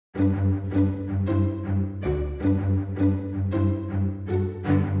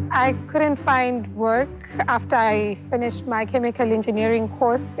I couldn't find work after I finished my chemical engineering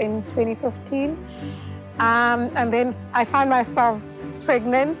course in 2015. And then I found myself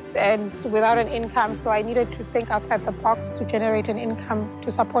pregnant and without an income, so I needed to think outside the box to generate an income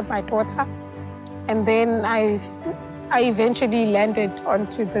to support my daughter. And then I eventually landed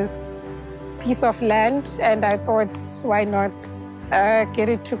onto this piece of land, and I thought, why not get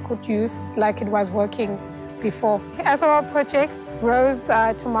it to good use like it was working before. As our projects grows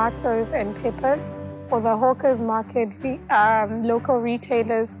tomatoes and peppers for the hawkers market, local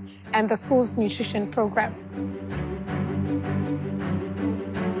retailers, and the school's nutrition program.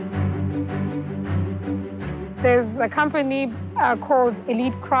 There's a company called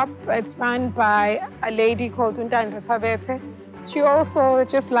Elite Crop. It's run by a lady called Undandra Tabete. She also,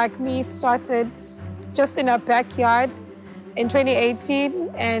 just like me, started just in her backyard in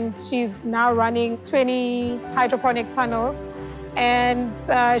 2018, and she's now running 20 hydroponic tunnels. And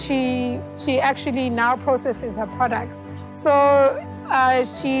she actually now processes her products. So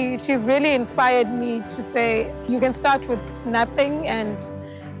she's really inspired me to say, you can start with nothing, and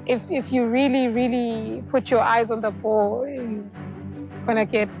if you really, really put your eyes on the ball, you're gonna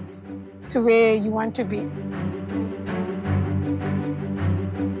get to where you want to be.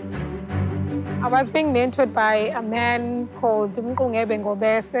 I was being mentored by a man called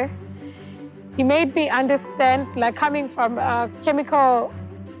Gumede. He made me understand, like coming from a chemical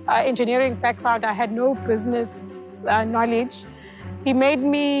engineering background, I had no business knowledge. He made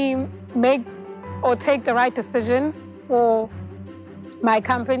me make or take the right decisions for my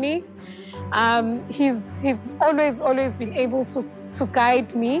company. He's always been able to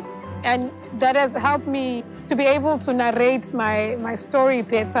guide me, and that has helped me to be able to narrate my story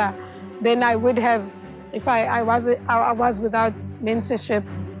better than I would have if I was without mentorship.